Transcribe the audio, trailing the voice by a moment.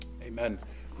Amen.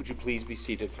 Would you please be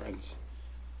seated, friends?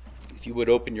 If you would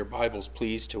open your Bibles,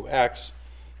 please, to Acts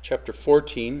chapter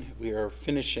 14. We are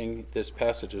finishing this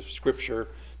passage of Scripture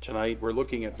tonight. We're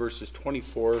looking at verses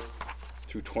 24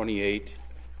 through 28.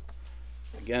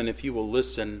 Again, if you will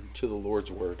listen to the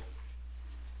Lord's word.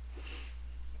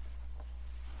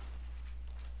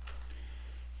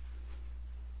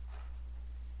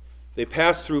 They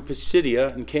passed through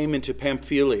Pisidia and came into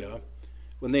Pamphylia.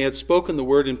 When they had spoken the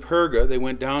word in Perga, they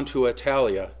went down to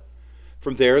Attalia.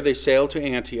 From there they sailed to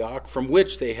Antioch, from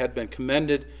which they had been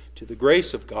commended to the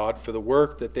grace of God for the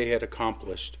work that they had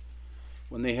accomplished.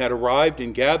 When they had arrived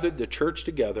and gathered the church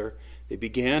together, they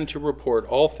began to report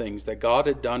all things that God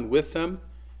had done with them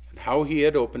and how he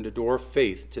had opened a door of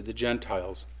faith to the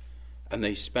Gentiles. And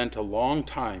they spent a long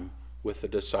time with the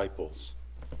disciples.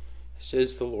 This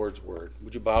is the Lord's word.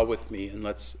 Would you bow with me and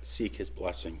let's seek his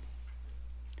blessing.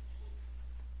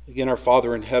 Again, our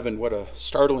Father in heaven, what a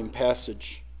startling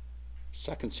passage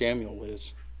 2 Samuel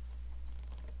is.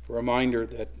 A reminder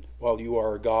that while you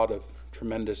are a God of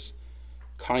tremendous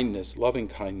kindness, loving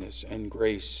kindness, and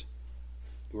grace,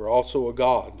 you are also a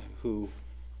God who,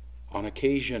 on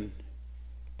occasion,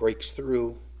 breaks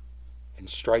through and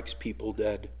strikes people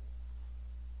dead.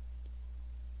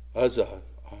 Uzzah,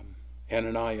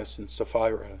 Ananias, and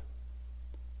Sapphira,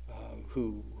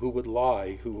 who would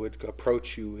lie, who would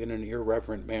approach you in an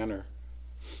irreverent manner.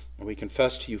 And we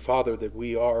confess to you, Father, that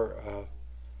we are,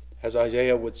 as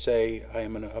Isaiah would say, I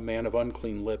am a man of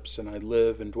unclean lips, and I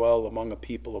live and dwell among a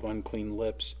people of unclean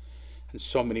lips. In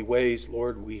so many ways,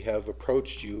 Lord, we have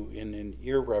approached you in an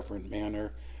irreverent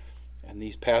manner, and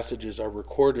these passages are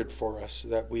recorded for us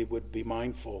that we would be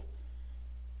mindful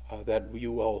that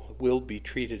you will be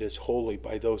treated as holy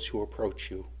by those who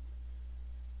approach you.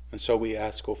 And so we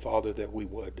ask, O Father, that we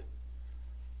would.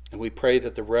 And we pray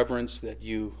that the reverence that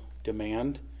you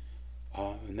demand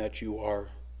and that you are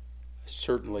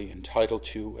certainly entitled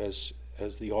to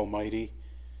as the Almighty,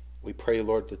 we pray,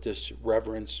 Lord, that this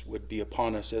reverence would be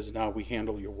upon us as now we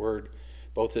handle your word,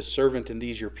 both as servant and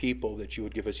these your people, that you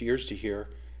would give us ears to hear,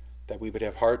 that we would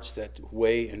have hearts that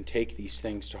weigh and take these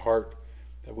things to heart,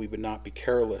 that we would not be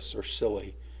careless or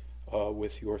silly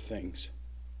with your things,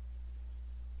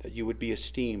 that you would be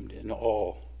esteemed in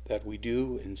all that we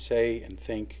do and say and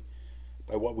think.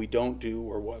 By what we don't do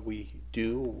or what we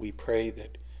do, we pray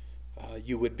that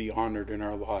you would be honored in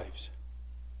our lives.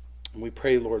 And we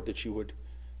pray, Lord, that you would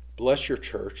bless your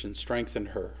church and strengthen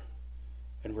her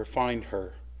and refine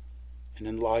her and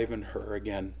enliven her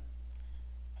again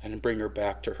and bring her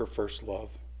back to her first love.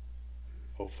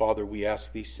 Oh, Father, we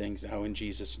ask these things now in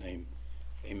Jesus' name.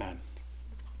 Amen.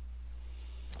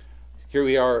 Here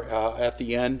we are at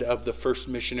the end of the first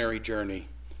missionary journey.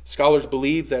 Scholars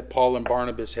believe that Paul and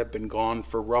Barnabas have been gone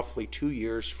for roughly 2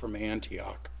 years from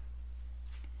Antioch.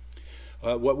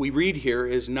 What we read here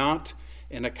is not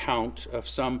an account of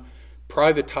some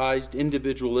privatized,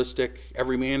 individualistic,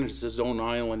 every man is his own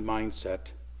island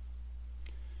mindset.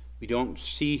 We don't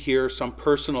see here some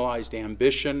personalized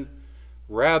ambition.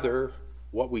 Rather,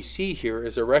 what we see here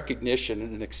is a recognition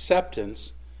and an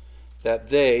acceptance that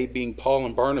they, being Paul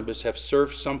and Barnabas, have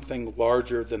served something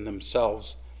larger than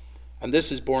themselves. And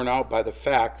this is borne out by the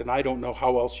fact, and I don't know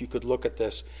how else you could look at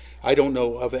this, I don't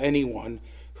know of anyone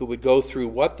who would go through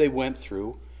what they went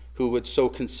through, who would so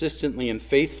consistently and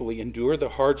faithfully endure the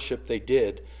hardship they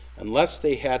did, unless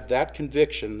they had that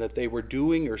conviction that they were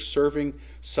doing or serving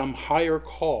some higher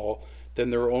call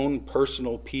than their own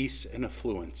personal peace and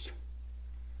affluence.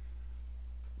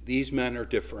 These men are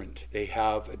different. They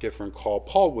have a different call.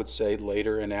 Paul would say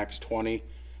later in Acts 20,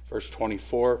 verse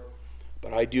 24,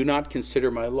 "But I do not consider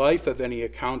my life of any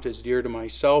account as dear to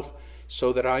myself,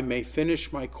 so that I may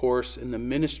finish my course in the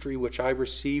ministry which I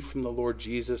received from the Lord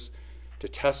Jesus to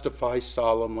testify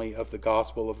solemnly of the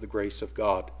gospel of the grace of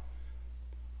God."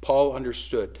 Paul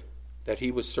understood that he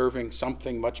was serving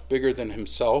something much bigger than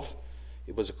himself.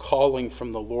 It was a calling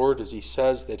from the Lord, as he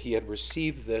says that he had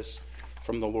received this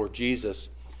from the Lord Jesus.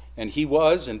 And he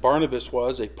was, and Barnabas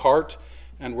was, a part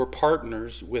and were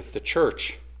partners with the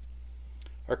church.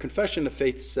 Our confession of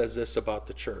faith says this about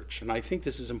the church, and I think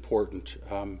this is important.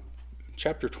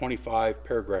 Chapter 25,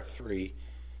 paragraph 3,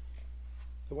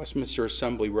 the Westminster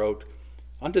Assembly wrote,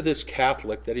 "Unto this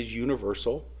Catholic, that is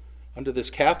universal, unto this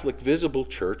Catholic visible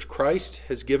church, Christ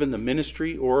has given the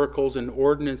ministry, oracles, and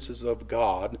ordinances of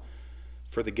God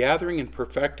for the gathering and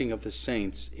perfecting of the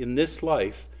saints in this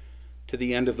life to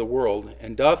the end of the world,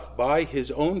 and doth by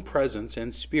his own presence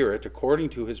and Spirit, according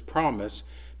to his promise,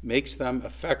 makes them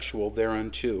effectual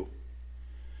thereunto."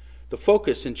 The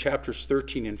focus in chapters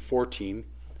 13 and 14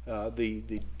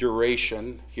 the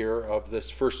duration here of this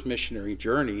first missionary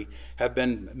journey have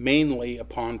been mainly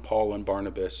upon Paul and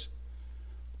Barnabas.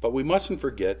 But we mustn't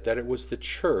forget that it was the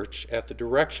church, at the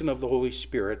direction of the Holy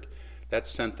Spirit, that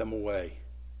sent them away.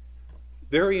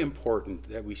 Very important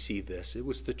that we see this. It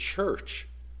was the church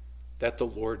that the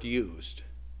Lord used.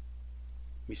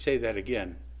 Let me say that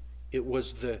again. It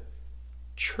was the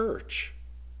church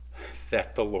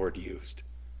that the Lord used.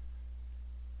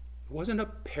 It wasn't a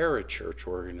parachurch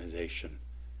organization.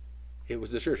 It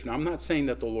was the church. Now, I'm not saying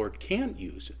that the Lord can't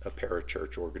use a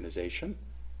parachurch organization.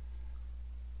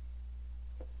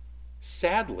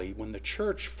 Sadly, when the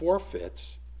church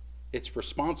forfeits its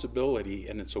responsibility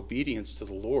and its obedience to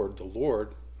the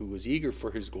Lord, who is eager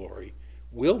for his glory,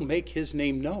 will make his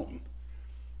name known.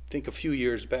 Think a few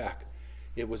years back,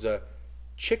 it was a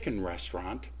chicken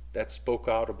restaurant that spoke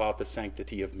out about the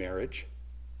sanctity of marriage.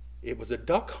 It was a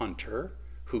duck hunter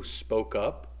who spoke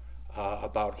up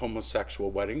about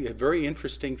homosexual wedding. A very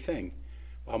interesting thing.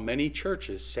 While many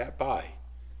churches sat by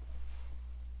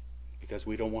because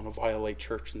we don't want to violate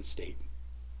church and state,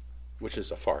 which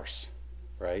is a farce,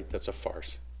 right? That's a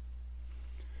farce.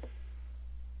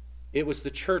 It was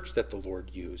the church that the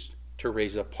Lord used to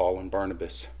raise up Paul and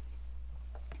Barnabas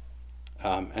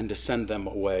and to send them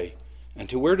away. And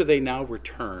to where do they now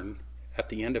return at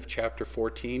the end of chapter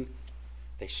 14?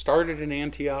 They started in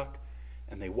Antioch,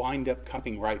 and they wind up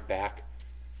coming right back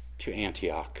to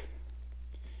Antioch.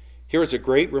 Here is a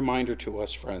great reminder to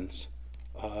us, friends,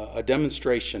 a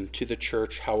demonstration to the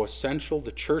church how essential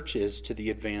the church is to the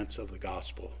advance of the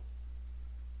gospel.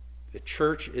 The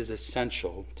church is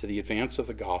essential to the advance of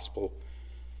the gospel,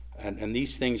 and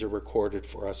these things are recorded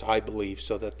for us, I believe,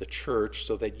 so that the church,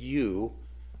 so that you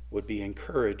would be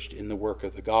encouraged in the work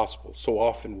of the gospel. So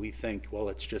often we think, well,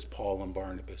 it's just Paul and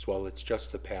Barnabas. Well, it's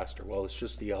just the pastor. Well, it's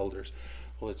just the elders.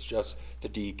 Well, it's just the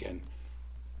deacon.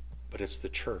 But it's the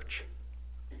church.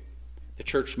 The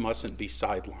church mustn't be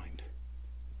sidelined.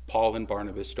 Paul and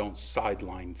Barnabas don't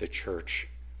sideline the church.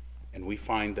 And we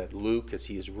find that Luke, as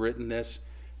he has written this,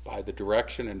 by the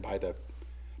direction and by the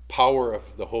power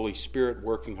of the Holy Spirit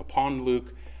working upon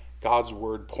Luke, God's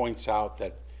word points out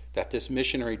that this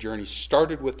missionary journey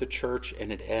started with the church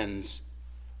and it ends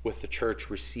with the church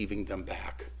receiving them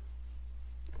back.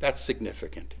 That's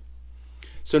significant.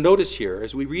 So notice here,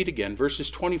 as we read again, verses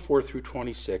 24 through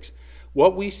 26,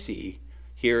 what we see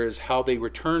here is how they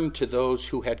returned to those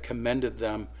who had commended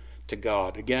them to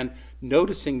God. Again,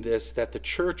 noticing this, that the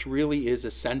church really is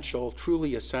essential,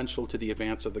 truly essential to the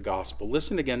advance of the gospel.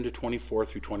 Listen again to 24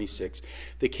 through 26.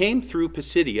 They came through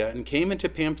Pisidia and came into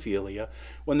Pamphylia.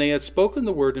 When they had spoken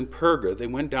the word in Perga, they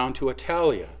went down to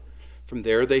Attalia. From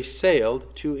there they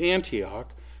sailed to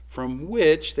Antioch, from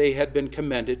which they had been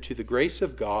commended to the grace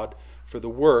of God for the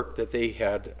work that they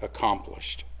had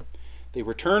accomplished. They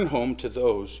returned home to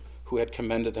those who had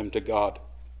commended them to God.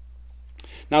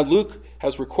 Now Luke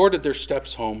has recorded their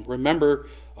steps home. Remember,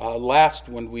 last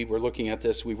when we were looking at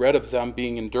this, we read of them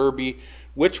being in Derbe,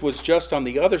 which was just on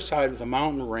the other side of the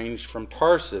mountain range from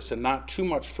Tarsus, and not too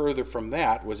much further from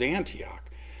that was Antioch.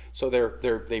 So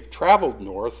they've traveled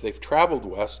north, they've traveled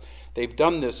west, they've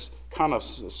done this kind of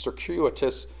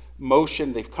circuitous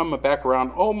motion. They've come back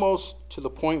around almost to the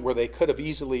point where they could have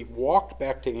easily walked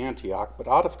back to Antioch, but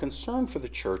out of concern for the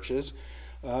churches,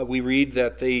 we read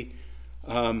that they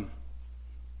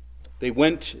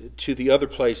went to the other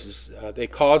places. They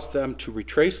caused them to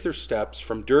retrace their steps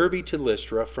from Derbe to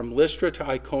Lystra, from Lystra to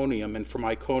Iconium, and from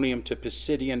Iconium to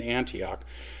Pisidian Antioch,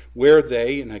 where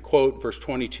they, and I quote verse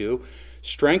 22,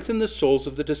 strengthened the souls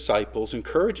of the disciples,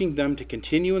 encouraging them to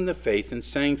continue in the faith, and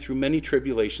saying, through many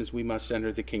tribulations we must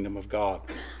enter the kingdom of God.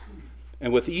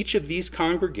 And with each of these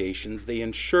congregations they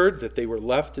ensured that they were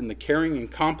left in the caring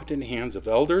and competent hands of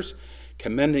elders,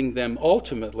 commending them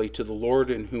ultimately to the Lord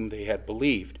in whom they had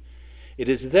believed. It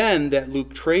is then that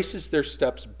Luke traces their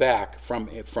steps back from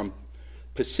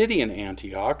Pisidian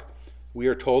Antioch. We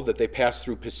are told that they passed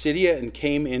through Pisidia and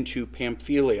came into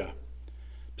Pamphylia.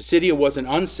 Pisidia was an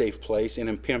unsafe place, and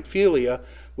in Pamphylia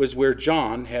was where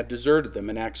John had deserted them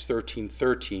in Acts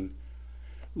 13:13.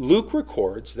 Luke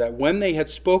records that when they had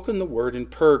spoken the word in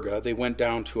Perga, they went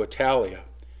down to Attalia.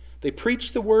 They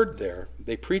preached the word there.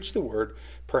 They preached the word,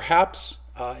 perhaps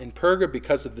in Perga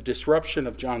because of the disruption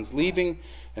of John's leaving,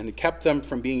 and it kept them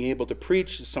from being able to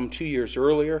preach some 2 years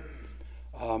earlier.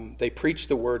 They preached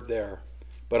the word there.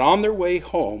 But on their way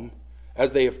home,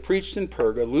 as they have preached in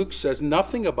Perga, Luke says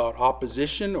nothing about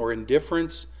opposition or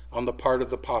indifference on the part of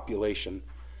the population.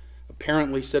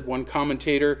 Apparently, said one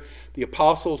commentator, the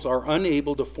apostles are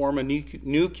unable to form a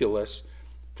nucleus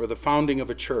for the founding of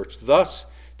a church. Thus,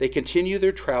 they continue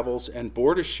their travels and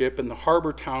board a ship in the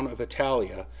harbor town of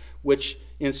Attalia, which,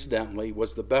 incidentally,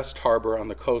 was the best harbor on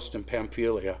the coast in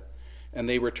Pamphylia, and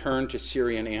they returned to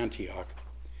Syrian Antioch.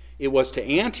 It was to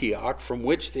Antioch from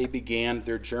which they began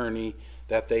their journey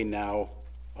that they now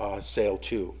sail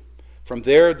to. From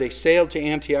there they sailed to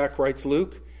Antioch, writes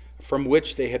Luke, from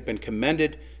which they had been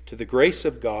commended to the grace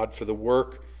of God for the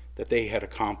work that they had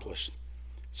accomplished.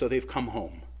 So they've come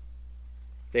home.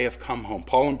 They have come home.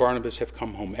 Paul and Barnabas have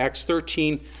come home. Acts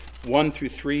 13,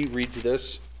 1-3 reads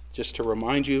this, just to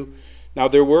remind you. Now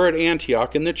there were at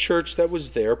Antioch in the church that was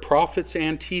there prophets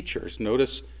and teachers.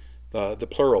 Notice the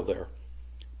plural there.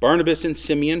 Barnabas and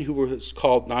Simeon, who was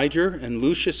called Niger, and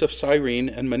Lucius of Cyrene,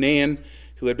 and Manaen,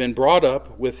 who had been brought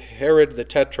up with Herod the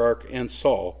Tetrarch, and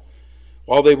Saul.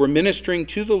 While they were ministering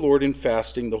to the Lord in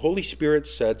fasting, the Holy Spirit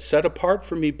said, "Set apart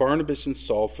for me Barnabas and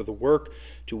Saul for the work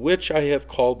to which I have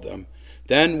called them."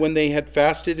 Then, when they had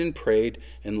fasted and prayed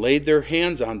and laid their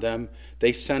hands on them,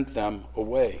 they sent them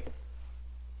away.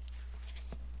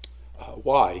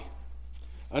 Why?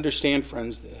 Understand,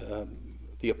 friends,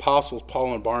 the apostles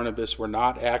Paul and Barnabas were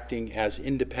not acting as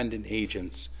independent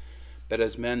agents, but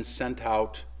as men sent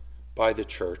out by the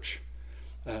church.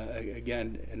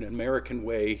 Again, an American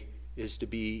way is to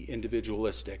be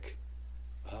individualistic,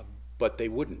 but they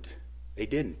wouldn't. They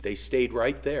didn't. They stayed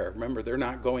right there. Remember, they're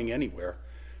not going anywhere.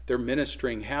 They're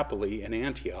ministering happily in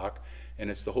Antioch, and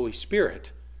it's the Holy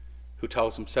Spirit who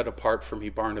tells them, "Set apart for me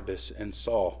Barnabas and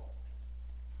Saul."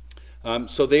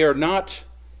 So they are not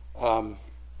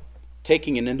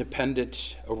taking an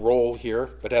independent role here,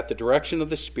 but at the direction of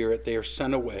the Spirit, they are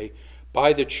sent away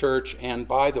by the church and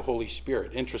by the Holy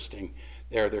Spirit. Interesting.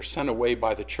 They're sent away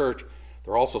by the church.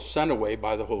 They're also sent away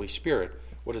by the Holy Spirit.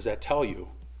 What does that tell you?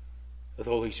 That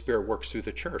the Holy Spirit works through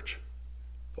the church.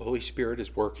 The Holy Spirit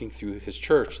is working through his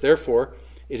church. Therefore,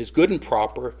 it is good and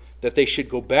proper that they should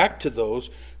go back to those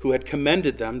who had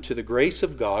commended them to the grace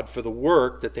of God for the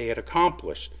work that they had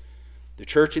accomplished. The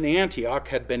church in Antioch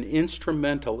had been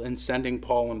instrumental in sending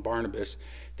Paul and Barnabas.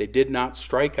 They did not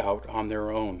strike out on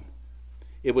their own.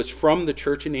 It was from the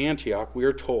church in Antioch, we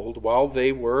are told, while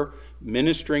they were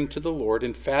ministering to the Lord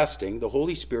and fasting, the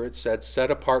Holy Spirit said,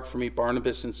 "Set apart for me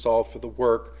Barnabas and Saul for the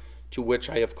work to which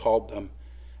I have called them."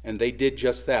 And they did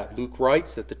just that. Luke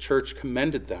writes that the church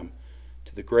commended them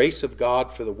to the grace of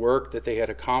God for the work that they had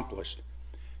accomplished.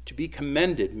 To be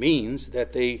commended means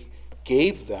that they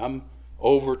gave them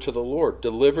over to the Lord,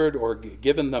 delivered or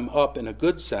given them up in a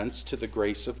good sense to the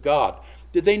grace of God.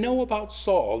 Did they know about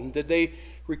Saul? And did they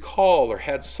recall, or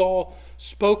had Saul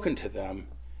spoken to them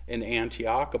in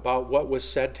Antioch about what was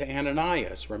said to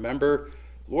Ananias? Remember,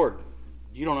 "Lord,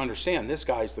 you don't understand. This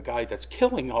guy's the guy that's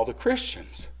killing all the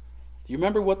Christians." Do you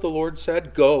remember what the Lord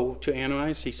said? "Go" to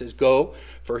Ananias. He says, "Go,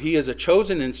 for he is a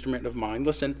chosen instrument of mine."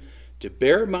 Listen, "to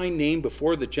bear my name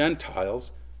before the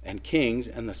Gentiles and kings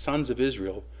and the sons of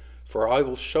Israel, for I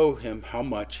will show him how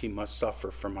much he must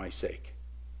suffer for my sake."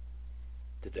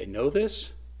 Did they know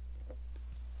this?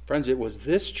 Friends, it was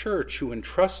this church who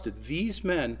entrusted these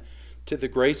men to the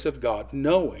grace of God,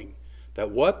 knowing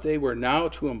that what they were now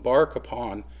to embark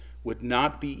upon would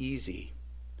not be easy.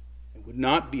 It would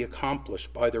not be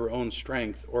accomplished by their own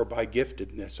strength or by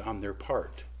giftedness on their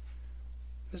part.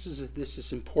 This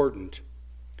is important.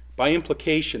 By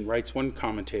implication, writes one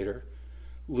commentator,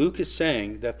 Luke is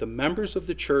saying that the members of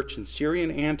the church in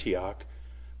Syrian Antioch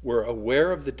were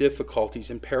aware of the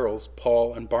difficulties and perils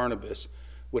Paul and Barnabas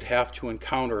would have to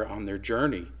encounter on their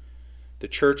journey. The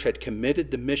church had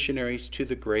committed the missionaries to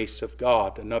the grace of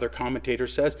God. Another commentator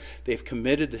says they've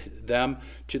committed them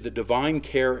to the divine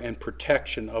care and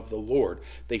protection of the Lord.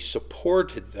 They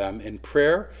supported them in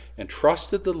prayer and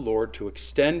trusted the Lord to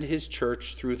extend his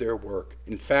church through their work.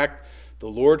 In fact, the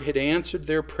Lord had answered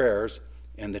their prayers,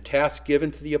 and the task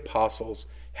given to the apostles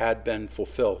had been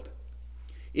fulfilled.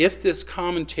 If this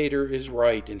commentator is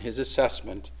right in his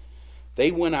assessment, they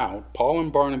went out, Paul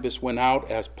and Barnabas went out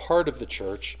as part of the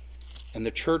church, and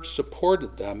the church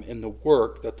supported them in the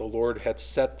work that the Lord had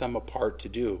set them apart to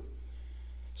do.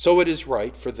 So it is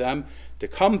right for them to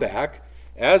come back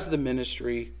as the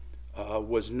ministry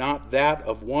was not that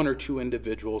of one or two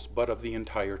individuals, but of the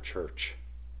entire church.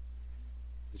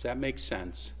 Does that make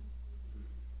sense?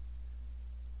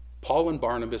 Paul and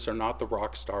Barnabas are not the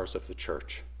rock stars of the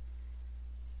church.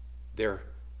 They're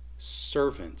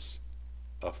servants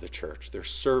of the church. They're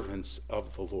servants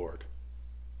of the Lord.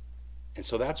 And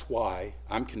so that's why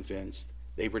I'm convinced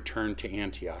they returned to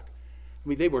Antioch. I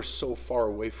mean, they were so far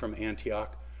away from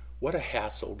Antioch. What a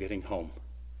hassle getting home.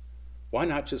 Why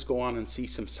not just go on and see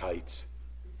some sights?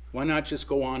 Why not just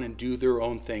go on and do their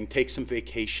own thing, take some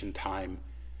vacation time,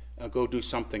 go do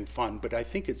something fun. But I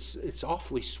think it's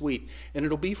awfully sweet, and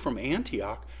it'll be from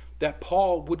Antioch that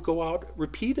Paul would go out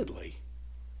repeatedly.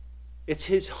 It's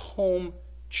his home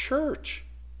church.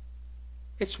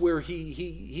 It's where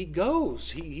he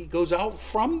goes. He goes out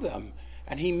from them,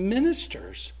 and he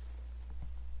ministers.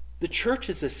 The church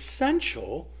is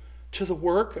essential to the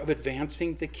work of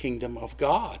advancing the kingdom of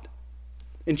God.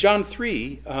 In John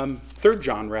 3, 3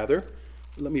 John rather,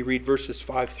 let me read verses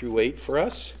 5 through 8 for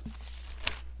us.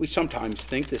 We sometimes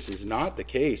think this is not the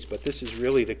case, but this is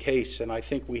really the case, and I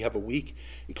think we have a weak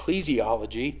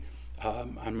ecclesiology.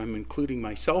 I'm including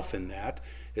myself in that,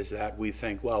 is that we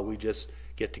think, well, we just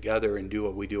get together and do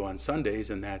what we do on Sundays,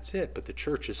 and that's it. But the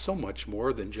church is so much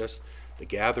more than just the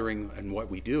gathering and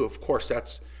what we do. Of course,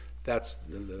 that's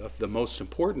the most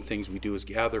important things we do is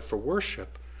gather for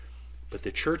worship. But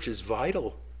the church is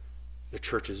vital. The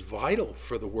church is vital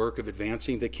for the work of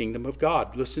advancing the kingdom of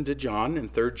God. Listen to John in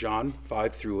 3 John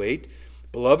 5 through 8.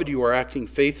 Beloved, you are acting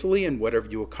faithfully in whatever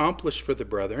you accomplish for the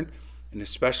brethren, and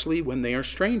especially when they are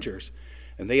strangers.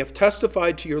 And they have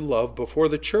testified to your love before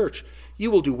the church.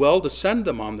 You will do well to send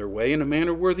them on their way in a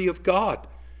manner worthy of God.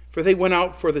 For they went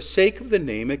out for the sake of the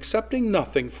name, accepting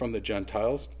nothing from the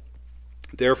Gentiles.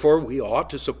 Therefore, we ought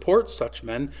to support such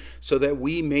men so that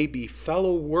we may be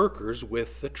fellow workers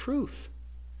with the truth.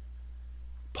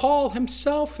 Paul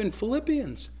himself in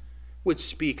Philippians would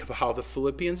speak of how the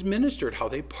Philippians ministered, how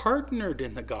they partnered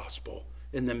in the gospel,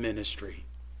 in the ministry.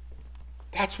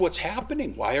 That's what's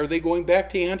happening. Why are they going back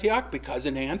to Antioch? Because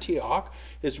in Antioch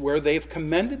is where they've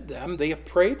commended them, they have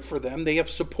prayed for them, they have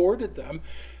supported them.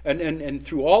 And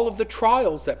through all of the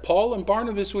trials that Paul and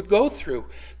Barnabas would go through,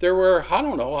 there were, I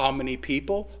don't know how many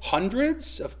people,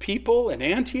 hundreds of people in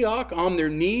Antioch on their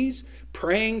knees,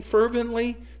 praying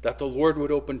fervently that the Lord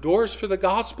would open doors for the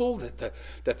gospel,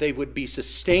 that they would be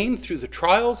sustained through the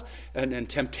trials and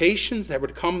temptations that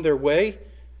would come their way.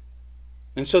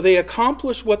 And so they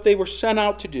accomplished what they were sent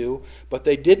out to do, but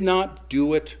they did not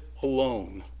do it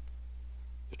alone.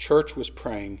 The church was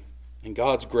praying, and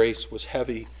God's grace was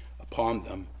heavy upon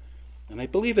them. And I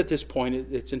believe at this point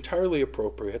it's entirely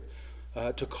appropriate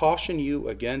to caution you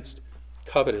against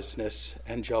covetousness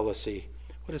and jealousy.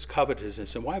 What is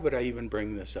covetousness, and why would I even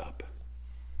bring this up?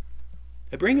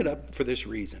 I bring it up for this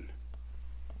reason.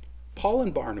 Paul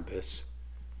and Barnabas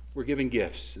were given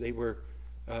gifts. They were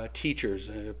teachers,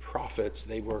 prophets.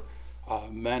 They were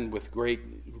men with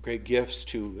great gifts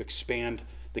to expand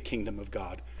the kingdom of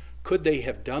God. Could they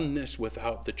have done this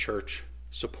without the church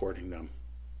supporting them?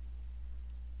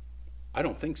 I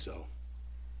don't think so.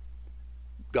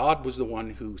 God was the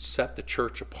one who set the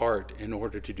church apart in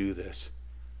order to do this.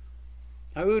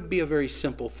 Now, it would be a very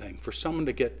simple thing for someone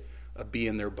to get a bee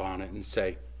in their bonnet and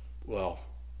say, well,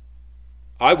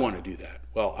 I want to do that.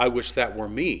 Well, I wish that were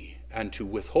me, and to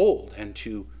withhold and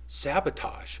to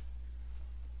sabotage.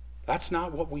 That's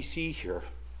not what we see here.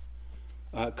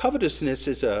 Covetousness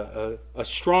is a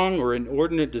strong or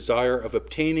inordinate desire of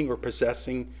obtaining or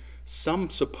possessing some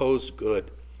supposed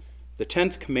good. The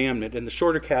 10th commandment in the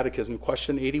Shorter Catechism,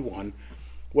 question 81,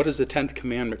 what does the 10th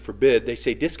commandment forbid? They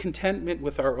say discontentment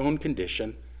with our own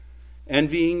condition,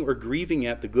 envying or grieving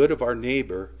at the good of our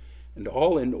neighbor, and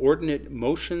all inordinate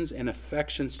motions and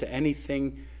affections to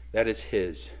anything that is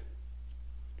his.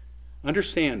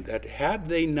 Understand that had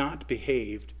they not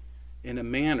behaved in a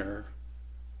manner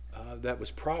that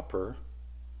was proper,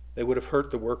 they would have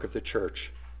hurt the work of the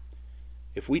church.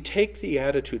 If we take the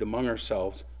attitude among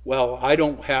ourselves, well, I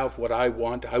don't have what I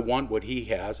want what he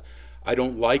has, I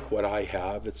don't like what I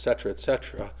have, etc.,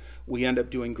 etc., we end up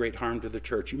doing great harm to the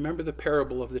church. You remember the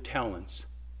parable of the talents.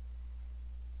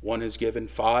 One is given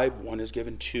 5, one is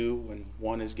given 2, and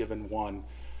one is given 1.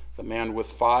 The man with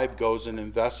 5 goes and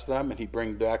invests them, and he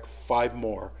brings back 5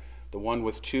 more. The one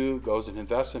with 2 goes and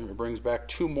invests them and brings back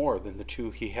 2 more than the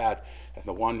 2 he had. And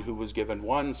the one who was given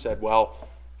 1 said, well,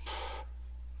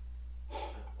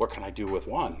 what can I do with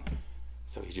 1?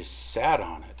 So he just sat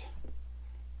on it.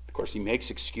 Of course, he makes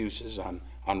excuses on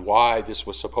why this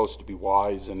was supposed to be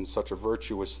wise and such a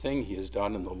virtuous thing he has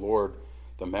done. And the Lord,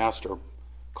 the Master,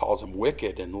 calls him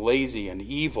wicked and lazy and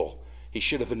evil. He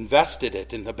should have invested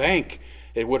it in the bank.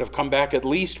 It would have come back at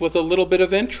least with a little bit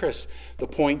of interest. The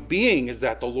point being is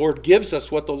that the Lord gives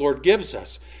us what the Lord gives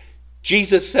us.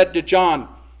 Jesus said to John,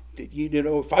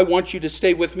 if I want you to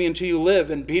stay with me until you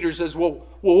live. And Peter says, well,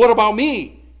 what about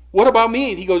me? What about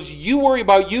me? And he goes, you worry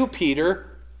about you, Peter.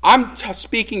 I'm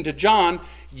speaking to John.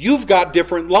 You've got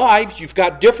different lives. You've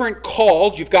got different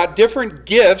calls. You've got different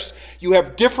gifts. You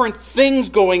have different things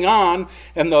going on.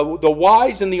 And the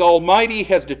wise and the Almighty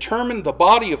has determined the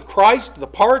body of Christ, the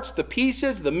parts, the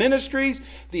pieces, the ministries,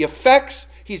 the effects.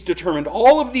 He's determined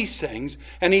all of these things.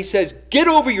 And he says, get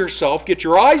over yourself, get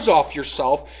your eyes off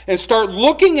yourself, and start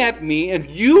looking at me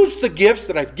and use the gifts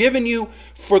that I've given you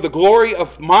for the glory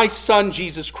of my Son,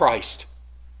 Jesus Christ.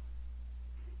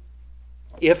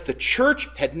 If the church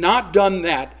had not done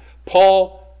that,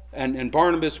 Paul and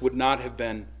Barnabas would not have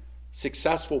been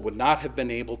successful, would not have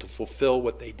been able to fulfill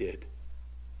what they did.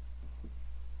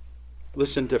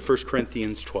 Listen to 1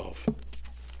 Corinthians 12.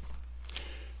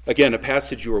 Again, a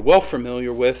passage you are well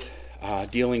familiar with,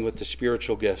 dealing with the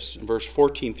spiritual gifts, in verse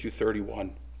 14 through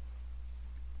 31.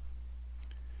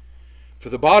 For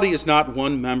the body is not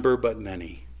one member, but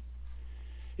many.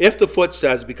 If the foot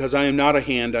says, because I am not a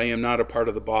hand, I am not a part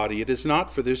of the body, it is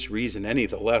not for this reason any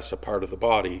the less a part of the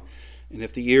body. And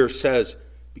if the ear says,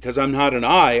 because I'm not an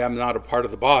eye, I'm not a part of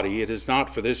the body, it is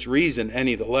not for this reason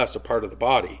any the less a part of the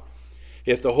body.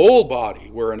 If the whole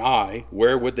body were an eye,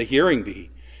 where would the hearing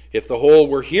be? If the whole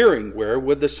were hearing, where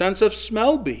would the sense of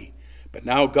smell be? But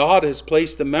now God has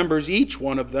placed the members, each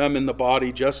one of them, in the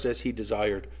body just as he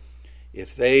desired.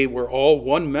 If they were all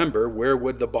one member, where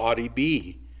would the body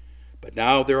be? But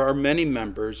now there are many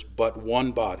members, but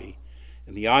one body.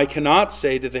 And the eye cannot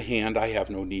say to the hand, I have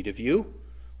no need of you.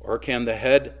 Or can the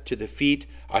head to the feet,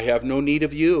 I have no need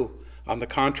of you. On the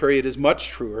contrary, it is much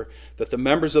truer that the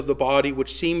members of the body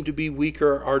which seem to be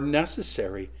weaker are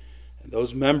necessary. And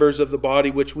those members of the body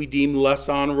which we deem less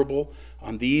honorable,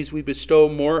 on these we bestow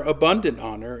more abundant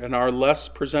honor, and our less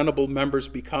presentable members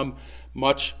become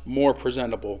much more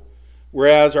presentable.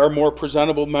 Whereas our more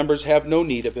presentable members have no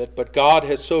need of it, but God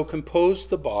has so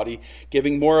composed the body,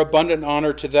 giving more abundant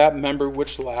honor to that member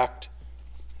which lacked,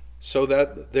 so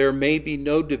that there may be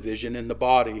no division in the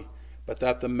body, but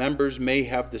that the members may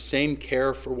have the same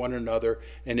care for one another.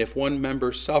 And if one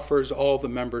member suffers, all the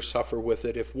members suffer with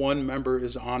it. If one member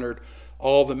is honored,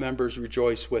 all the members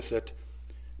rejoice with it.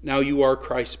 Now you are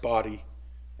Christ's body,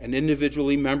 and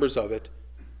individually members of it.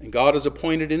 And God has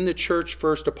appointed in the church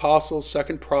first apostles,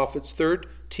 second prophets, third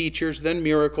teachers, then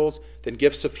miracles, then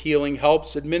gifts of healing,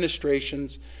 helps,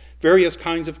 administrations, various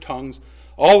kinds of tongues.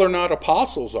 All are not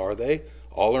apostles, are they?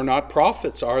 All are not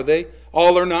prophets, are they?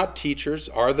 All are not teachers,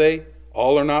 are they?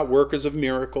 All are not workers of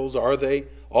miracles, are they?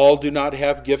 All do not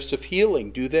have gifts of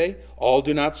healing, do they? All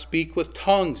do not speak with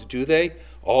tongues, do they?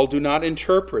 All do not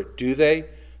interpret, do they?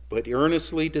 But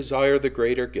earnestly desire the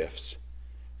greater gifts.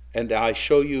 And I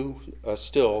show you a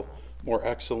still more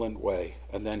excellent way.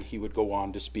 And then he would go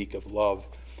on to speak of love.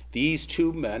 These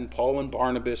two men, Paul and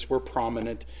Barnabas, were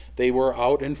prominent. They were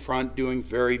out in front doing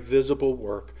very visible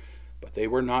work, but they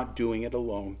were not doing it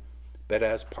alone, but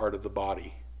as part of the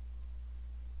body.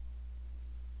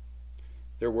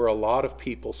 There were a lot of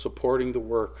people supporting the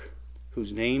work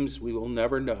whose names we will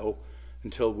never know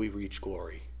until we reach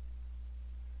glory.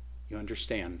 You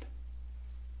understand?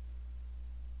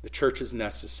 The church is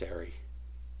necessary.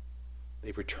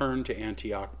 They returned to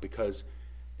Antioch because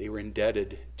they were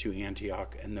indebted to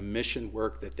Antioch, and the mission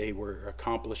work that they were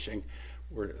accomplishing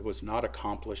was not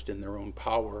accomplished in their own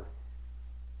power,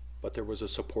 but there was a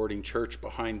supporting church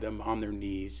behind them on their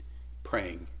knees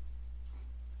praying.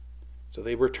 So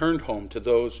they returned home to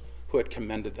those who had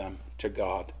commended them to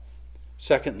God.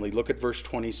 Secondly, look at verse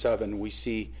 27. We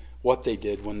see what they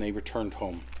did when they returned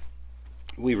home.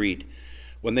 We read,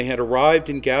 when they had arrived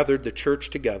and gathered the church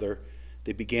together,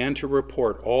 they began to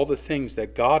report all the things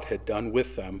that God had done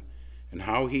with them and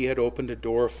how he had opened a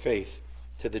door of faith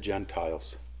to the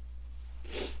Gentiles.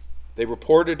 They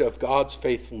reported of God's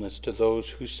faithfulness to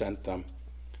those who sent them.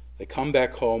 They come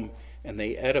back home and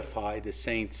they edify the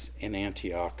saints in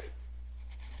Antioch.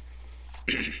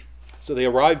 So they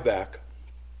arrived back,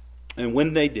 and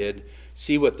when they did,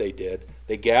 see what they did.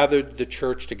 They gathered the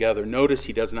church together. Notice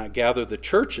he does not gather the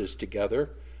churches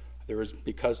together.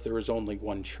 Because there is only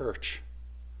one church.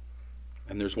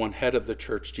 And there's one head of the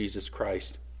church, Jesus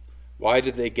Christ. Why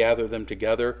did they gather them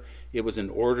together? It was in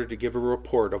order to give a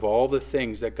report of all the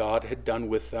things that God had done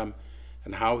with them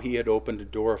and how he had opened a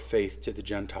door of faith to the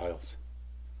Gentiles.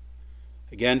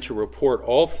 Again, to report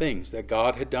all things that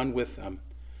God had done with them.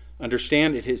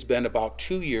 Understand, it has been about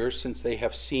 2 years since they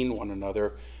have seen one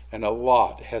another, and a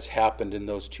lot has happened in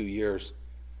those 2 years.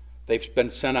 They've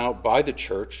been sent out by the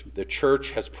church. The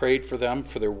church has prayed for them,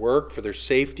 for their work, for their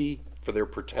safety, for their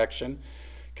protection,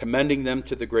 commending them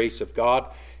to the grace of God.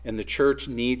 And the church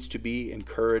needs to be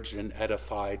encouraged and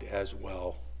edified as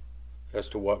well as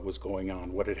to what was going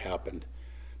on, what had happened.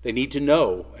 They need to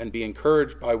know and be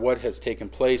encouraged by what has taken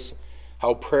place,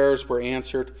 how prayers were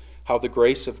answered, how the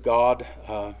grace of God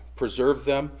preserved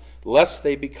them, lest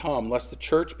the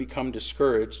church become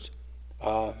discouraged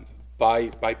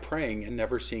by praying and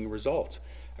never seeing results.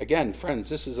 Again, friends,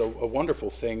 this is a wonderful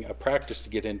thing, a practice to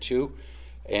get into.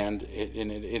 And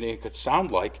it could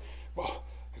sound like, well,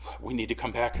 we need to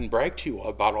come back and brag to you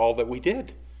about all that we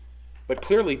did. But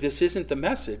clearly this isn't the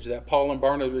message that Paul and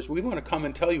Barnabas, we want to come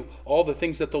and tell you all the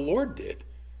things that the Lord did.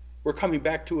 We're coming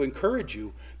back to encourage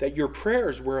you that your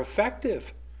prayers were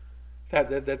effective.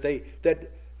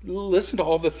 That listen to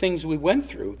all the things we went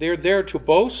through. They're there to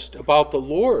boast about the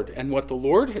Lord and what the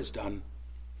Lord has done,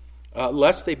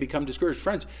 lest they become discouraged.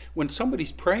 Friends, when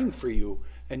somebody's praying for you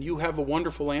and you have a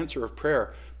wonderful answer of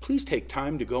prayer, please take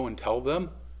time to go and tell them,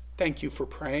 thank you for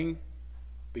praying,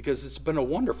 because it's been a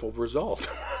wonderful result.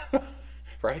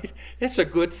 Right? It's a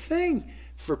good thing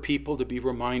for people to be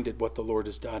reminded what the Lord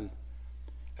has done.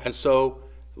 And so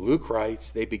Luke writes,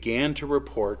 they began to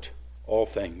report all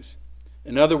things.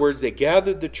 In other words, they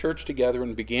gathered the church together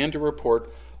and began to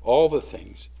report all the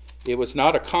things. It was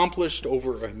not accomplished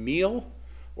over a meal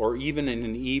or even in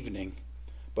an evening,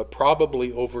 but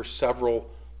probably over several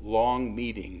long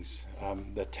meetings.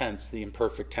 The tense, the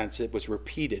imperfect tense, it was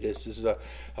repeated. This is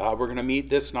we're going to meet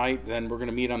this night, then we're going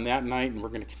to meet on that night, and we're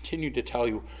going to continue to tell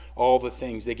you all the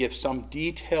things. They give some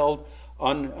detailed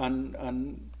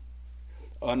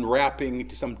unwrapping,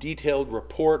 some detailed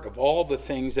report of all the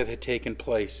things that had taken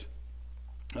place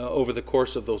over the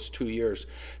course of those 2 years.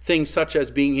 Things such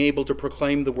as being able to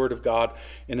proclaim the word of God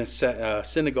in a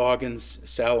synagogue in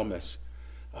Salamis.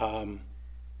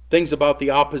 Things about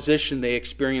the opposition they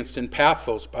experienced in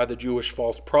Paphos by the Jewish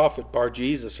false prophet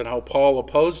Bar-Jesus, and how Paul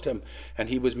opposed him, and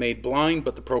he was made blind,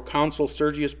 but the proconsul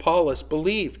Sergius Paulus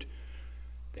believed.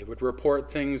 They would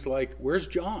report things like, where's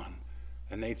John?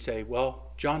 And they'd say,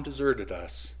 well, John deserted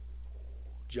us.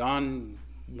 John,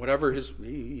 whatever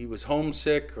he was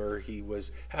homesick, or he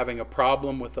was having a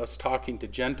problem with us talking to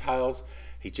Gentiles.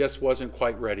 He just wasn't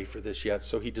quite ready for this yet,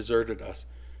 so he deserted us.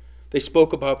 They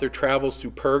spoke about their travels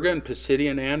through Perga and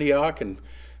Pisidia and Antioch,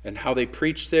 and how they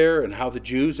preached there, and how the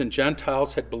Jews and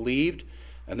Gentiles had believed,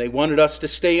 and they wanted us to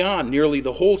stay on. Nearly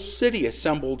the whole city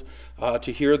assembled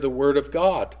to hear the word of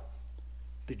God.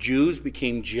 The Jews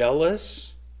became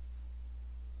jealous.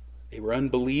 They were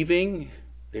unbelieving.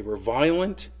 They were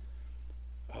violent.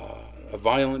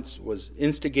 Violence was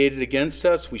instigated against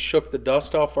us. We shook the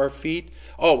dust off our feet.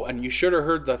 Oh, and you should have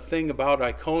heard the thing about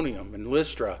Iconium and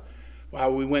Lystra.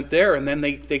 Wow, we went there, and then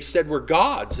they said we're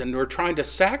gods, and we're trying to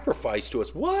sacrifice to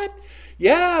us. What?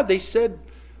 Yeah, they said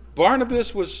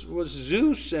Barnabas was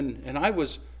Zeus, and I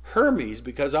was Hermes,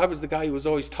 because I was the guy who was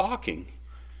always talking.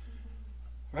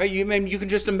 Right? You can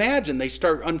just imagine. They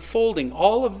start unfolding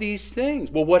all of these things.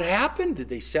 Well, what happened? Did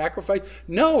they sacrifice?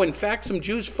 No, in fact, some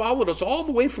Jews followed us all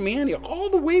the way from Antioch. All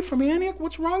the way from Antioch?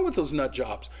 What's wrong with those nut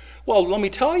jobs? Well, let me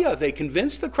tell you, they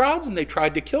convinced the crowds and they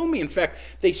tried to kill me. In fact,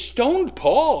 they stoned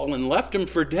Paul and left him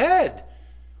for dead.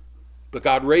 But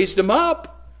God raised him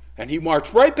up, and he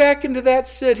marched right back into that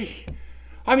city.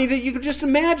 I mean, you can just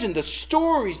imagine the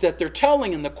stories that they're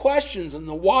telling, and the questions, and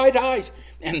the wide eyes,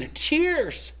 and the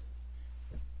tears.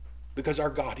 Because our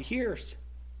God hears.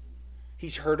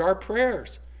 He's heard our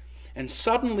prayers. And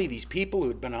suddenly these people who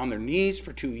had been on their knees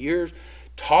for 2 years,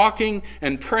 talking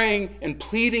and praying and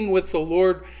pleading with the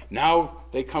Lord, now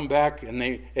they come back and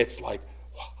it's like,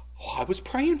 oh, I was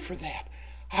praying for that.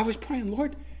 I was praying,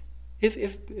 Lord,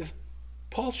 if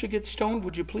Paul should get stoned,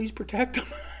 would you please protect him?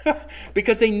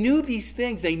 Because they knew these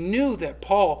things. They knew that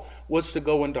Paul was to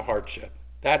go into hardship.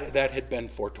 That had been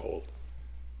foretold.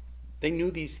 They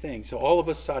knew these things. So all of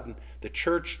a sudden, the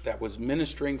church that was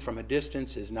ministering from a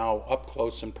distance is now up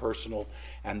close and personal,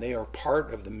 and they are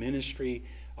part of the ministry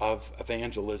of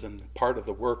evangelism, part of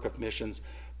the work of missions,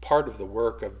 part of the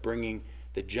work of bringing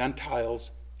the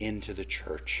Gentiles into the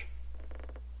church.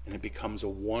 And it becomes a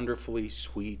wonderfully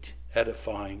sweet,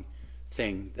 edifying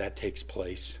thing that takes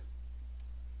place.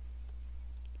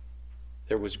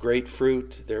 There was great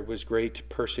fruit, there was great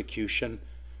persecution,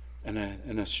 and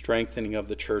a strengthening of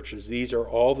the churches. These are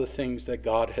all the things that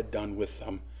God had done with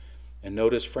them. And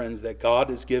notice, friends, that God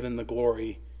is given the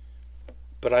glory.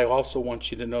 But I also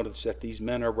want you to notice that these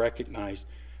men are recognized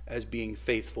as being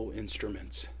faithful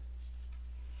instruments.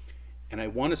 And I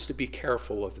want us to be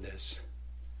careful of this,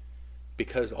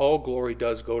 because all glory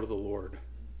does go to the Lord.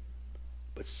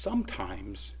 But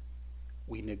sometimes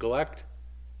we neglect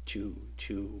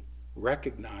to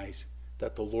recognize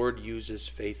that the Lord uses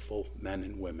faithful men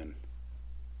and women.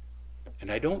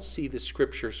 And I don't see the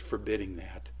scriptures forbidding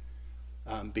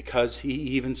that, because he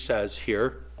even says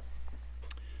here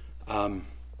in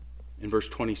verse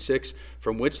 26,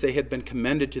 from which they had been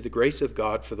commended to the grace of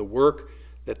God for the work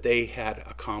that they had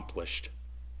accomplished.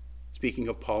 Speaking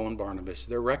of Paul and Barnabas,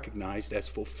 they're recognized as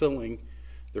fulfilling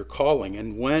their calling.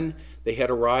 And when they had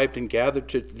arrived and gathered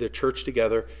to the church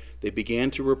together, they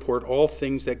began to report all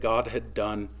things that God had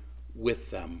done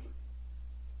with them.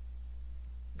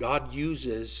 God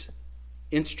uses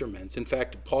instruments. In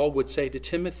fact, Paul would say to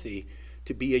Timothy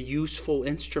to be a useful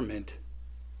instrument,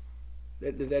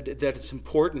 that it's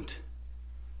important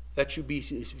that you be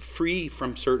free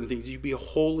from certain things. You be a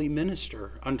holy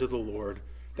minister unto the Lord,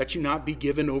 that you not be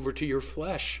given over to your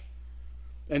flesh.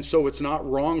 And so it's not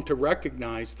wrong to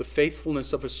recognize the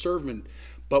faithfulness of a servant,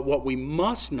 but what we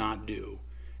must not do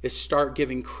is start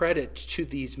giving credit to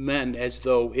these men as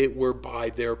though it were by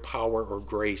their power or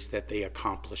grace that they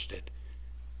accomplished it.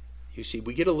 You see,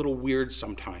 we get a little weird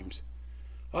sometimes.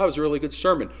 Oh, that was a really good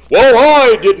sermon. Well,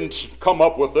 I didn't come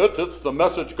up with it. It's the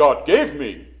message God gave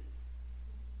me.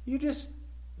 You just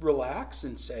relax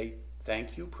and say,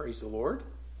 thank you, praise the Lord.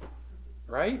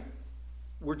 Right?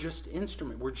 We're just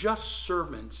instruments. We're just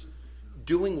servants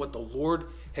doing what the Lord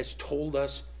has told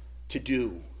us to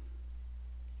do.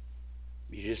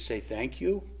 You just say thank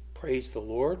you, praise the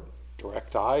Lord,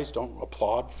 direct eyes, don't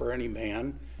applaud for any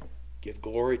man. Give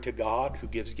glory to God who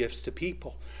gives gifts to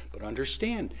people. But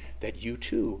understand that you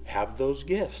too have those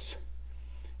gifts.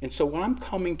 And so when I'm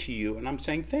coming to you and I'm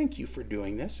saying thank you for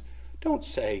doing this, don't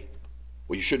say,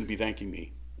 well, you shouldn't be thanking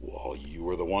me. Well, you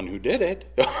were the one who did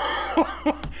it.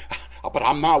 But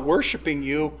I'm not worshiping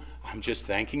you. I'm just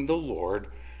thanking the Lord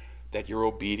that you're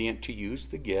obedient to use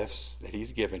the gifts that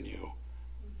he's given you.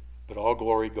 But all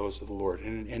glory goes to the Lord.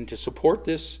 And to support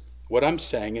this, what I'm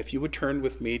saying, if you would turn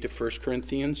with me to 1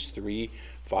 Corinthians 3,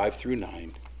 5 through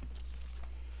 9.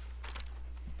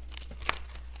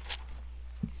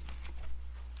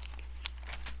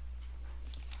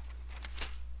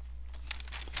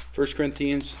 First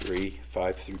Corinthians 3,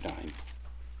 5 through 9.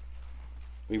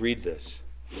 We read this.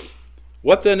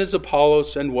 What then is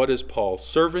Apollos and what is Paul?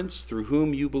 Servants through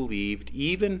whom you believed,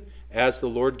 even as the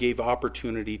Lord gave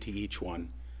opportunity to each one.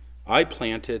 I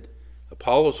planted,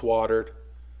 Apollos watered,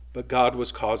 but God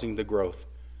was causing the growth.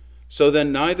 So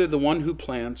then neither the one who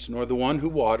plants nor the one who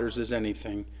waters is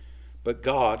anything, but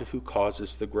God who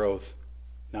causes the growth.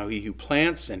 Now he who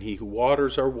plants and he who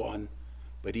waters are one,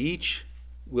 but each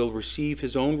will receive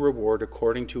his own reward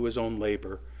according to his own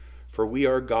labor. For we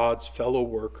are God's fellow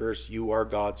workers, you are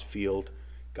God's field,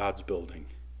 God's building.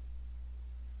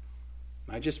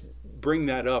 I just bring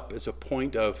that up as a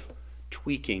point of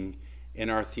tweaking in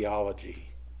our theology.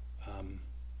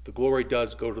 The glory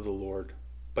does go to the Lord,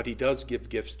 but he does give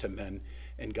gifts to men,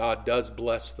 and God does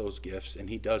bless those gifts, and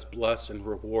he does bless and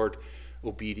reward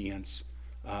obedience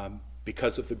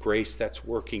because of the grace that's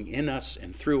working in us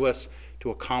and through us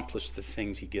to accomplish the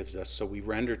things he gives us. So we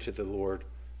render to the Lord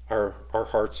our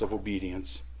hearts of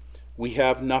obedience. We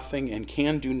have nothing and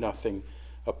can do nothing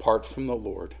apart from the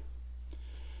Lord.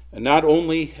 And not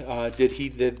only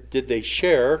did they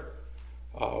share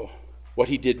what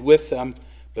he did with them,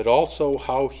 but also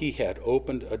how he had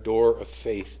opened a door of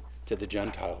faith to the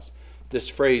Gentiles. This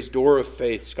phrase, door of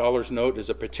faith, scholars note, is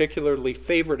a particularly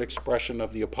favorite expression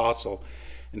of the apostle.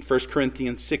 In 1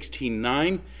 Corinthians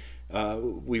 16:9,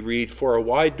 we read, for a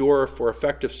wide door for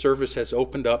effective service has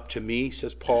opened up to me,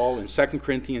 says Paul. In 2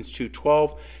 Corinthians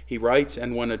 2:12, he writes,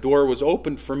 and when a door was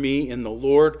opened for me in the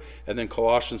Lord, and then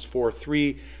Colossians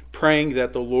 4:3, praying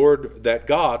that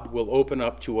God will open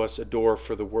up to us a door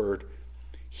for the word.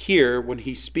 Here, when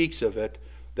he speaks of it,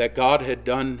 that God had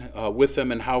done with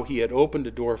them and how he had opened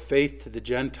a door of faith to the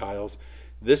Gentiles,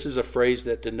 this is a phrase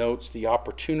that denotes the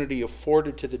opportunity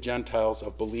afforded to the Gentiles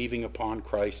of believing upon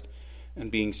Christ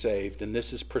and being saved. And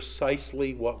this is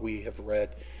precisely what we have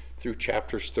read through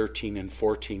chapters 13 and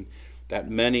 14,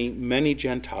 that many, many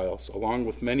Gentiles, along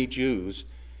with many Jews,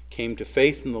 came to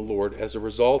faith in the Lord as a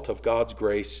result of God's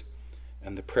grace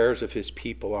and the prayers of his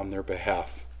people on their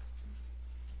behalf.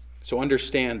 So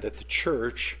understand that the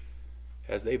church,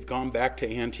 as they've gone back to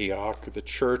Antioch, the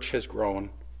church has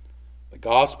grown, the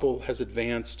gospel has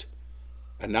advanced,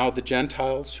 and now the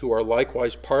Gentiles, who are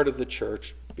likewise part of the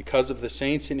church, because of the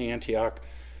saints in Antioch,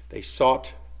 they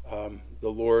sought the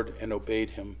Lord and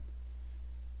obeyed him.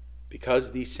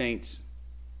 Because these saints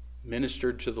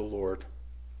ministered to the Lord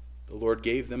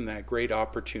gave them that great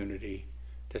opportunity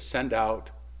to send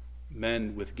out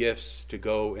men with gifts to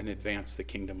go and advance the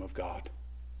kingdom of God.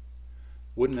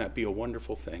 Wouldn't that be a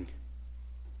wonderful thing?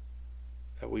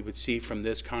 That we would see from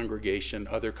this congregation,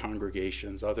 other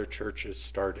congregations, other churches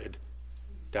started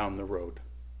down the road.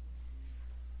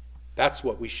 That's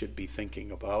what we should be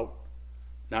thinking about.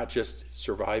 Not just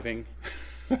surviving,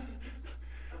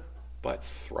 but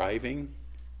thriving,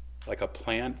 like a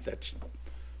plant that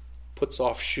puts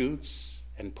off shoots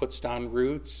and puts down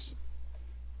roots.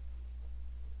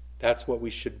 That's what we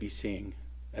should be seeing,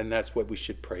 and that's what we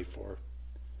should pray for.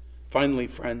 Finally,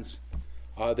 friends,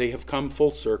 they have come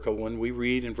full circle when we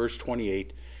read in verse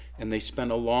 28, and they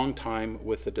spent a long time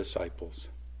with the disciples.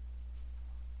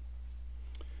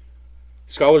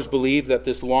 Scholars believe that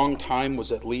this long time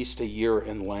was at least a year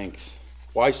in length.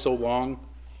 Why so long?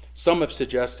 Some have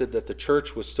suggested that the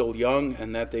church was still young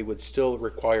and that they would still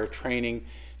require training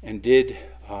and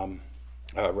and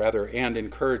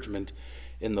encouragement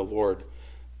in the Lord.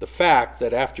 The fact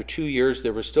that after 2 years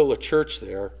there was still a church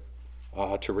there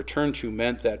to return to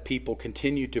meant that people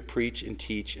continued to preach and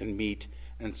teach and meet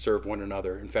and serve one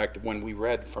another. In fact, when we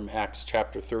read from Acts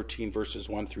chapter 13, verses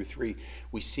 1 through 3,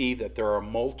 we see that there are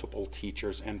multiple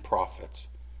teachers and prophets.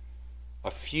 A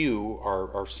few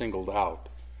are singled out,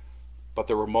 but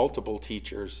there were multiple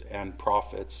teachers and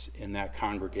prophets in that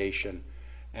congregation.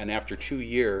 And after 2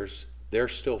 years, they're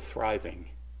still thriving.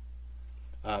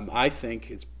 I think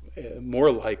it's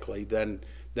more likely than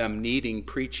them needing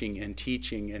preaching and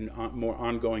teaching and more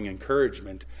ongoing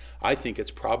encouragement. I think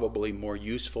it's probably more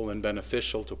useful and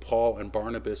beneficial to Paul and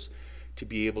Barnabas to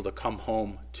be able to come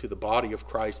home to the body of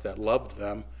Christ that loved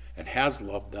them and has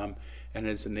loved them and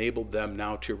has enabled them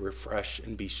now to refresh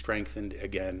and be strengthened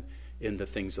again in the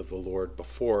things of the Lord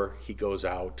before he goes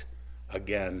out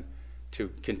again to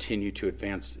continue to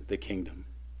advance the kingdom.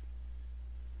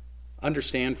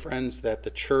 Understand, friends, that the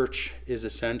church is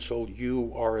essential.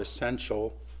 You are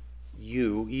essential.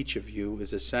 You, each of you,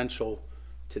 is essential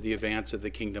to the advance of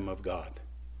the kingdom of God.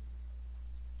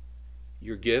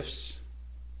 Your gifts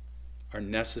are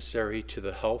necessary to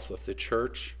the health of the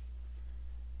church.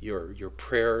 Your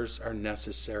prayers are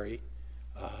necessary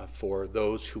for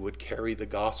those who would carry the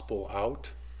gospel out.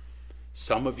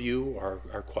 Some of you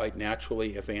are quite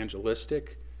naturally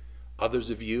evangelistic. Others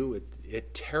of you,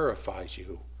 it terrifies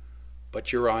you,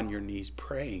 but you're on your knees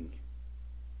praying.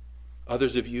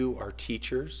 Others of you are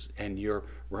teachers, and you're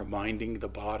reminding the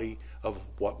body of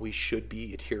what we should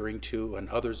be adhering to, and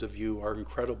others of you are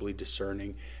incredibly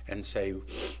discerning and say,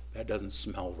 that doesn't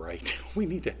smell right. We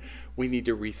need to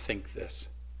rethink this.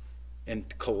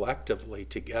 And collectively,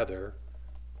 together,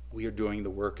 we are doing the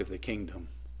work of the kingdom.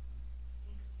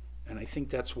 And I think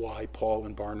that's why Paul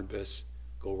and Barnabas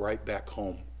go right back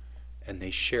home, and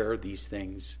they share these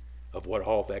things of what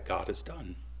all that God has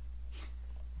done.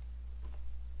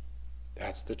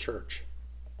 That's the church.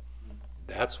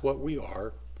 That's what we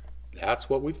are. That's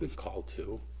what we've been called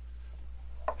to.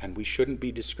 And we shouldn't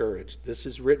be discouraged. This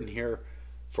is written here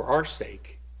for our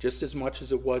sake, just as much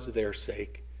as it was their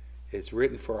sake. It's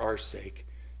written for our sake,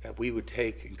 that we would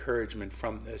take encouragement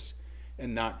from this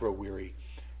and not grow weary.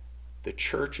 The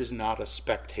church is not a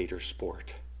spectator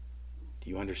sport. Do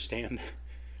you understand?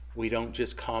 We don't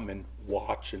just come and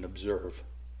watch and observe.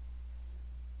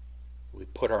 We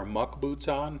put our muck boots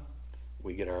on,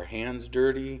 we get our hands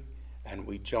dirty, and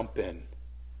we jump in.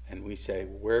 And we say,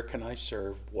 where can I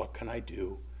serve? What can I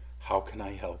do? How can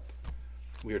I help?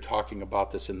 We were talking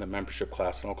about this in the membership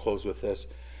class, and I'll close with this.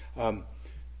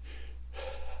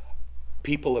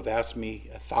 People have asked me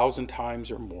 1,000 times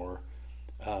or more,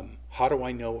 how do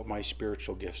I know what my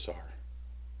spiritual gifts are?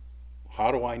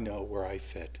 How do I know where I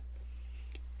fit?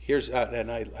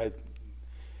 And I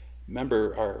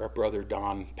remember our brother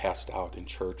Don passed out in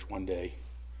church one day,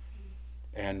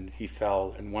 and he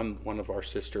fell, and one of our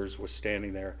sisters was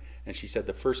standing there, and she said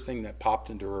the first thing that popped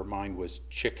into her mind was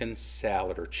chicken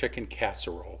salad or chicken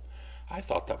casserole. I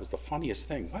thought that was the funniest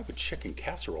thing. Why would chicken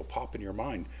casserole pop in your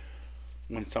mind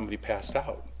when somebody passed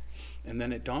out? And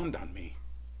then it dawned on me,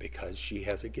 because she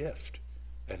has a gift,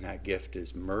 and that gift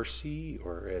is mercy,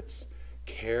 or it's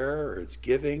care, or it's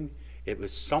giving. It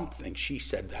was something. She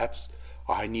said,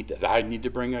 I need to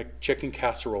bring a chicken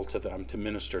casserole to them to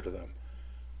minister to them.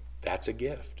 That's a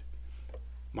gift.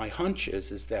 My hunch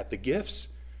is that the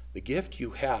gift you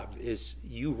have is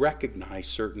you recognize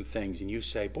certain things and you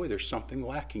say, boy, there's something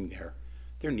lacking there.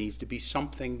 There needs to be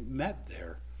something met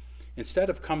there. Instead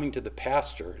of coming to the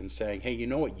pastor and saying, hey, you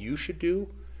know what you should do?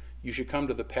 You should come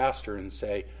to the pastor and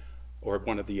say, or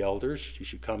one of the elders, you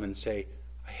should come and say,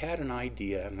 I had an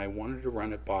idea and I wanted to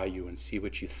run it by you and see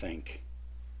what you think.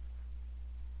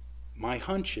 My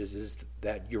hunch is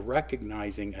that you're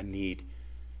recognizing a need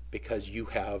because you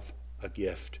have a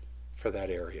gift for that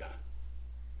area.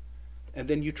 And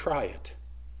then you try it.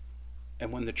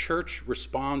 And when the church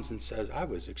responds and says, I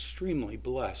was extremely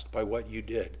blessed by what you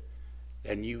did,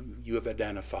 then you have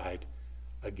identified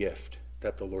a gift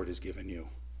that the Lord has given you.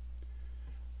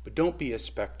 But don't be a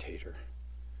spectator.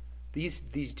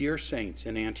 These dear saints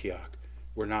in Antioch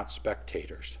were not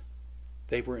spectators.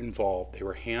 They were involved. They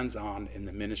were hands-on in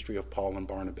the ministry of Paul and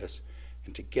Barnabas.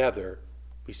 And together,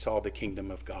 we saw the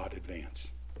kingdom of God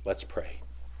advance. Let's pray.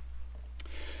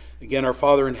 Again, our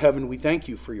Father in heaven, we thank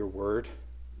you for your word.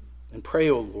 And pray,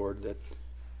 O Lord, that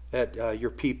that your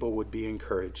people would be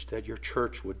encouraged, that your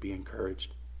church would be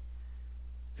encouraged,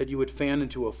 that you would fan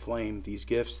into a flame these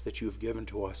gifts that you have given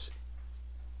to us,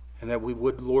 and that we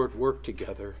would, Lord, work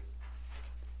together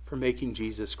for making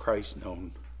Jesus Christ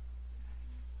known.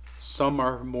 Some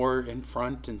are more in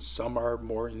front and some are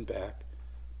more in back,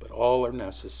 but all are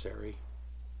necessary.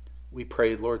 We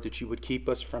pray, Lord, that you would keep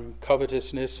us from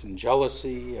covetousness and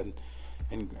jealousy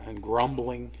and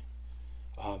grumbling.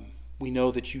 We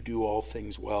know that you do all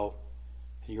things well,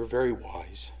 and you're very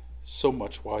wise, so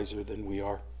much wiser than we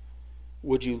are.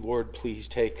 Would you, Lord, please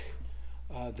take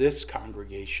this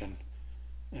congregation,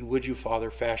 and would you, Father,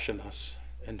 fashion us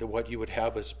into what you would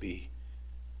have us be,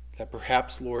 that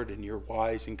perhaps, Lord, in your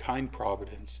wise and kind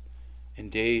providence, in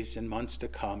days and months to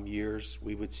come, years,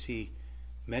 we would see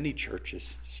many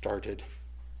churches started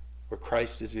where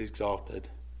Christ is exalted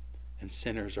and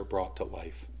sinners are brought to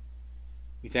life.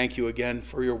 We thank you again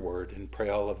for your word and pray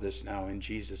all of this now in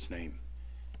Jesus' name.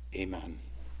 Amen.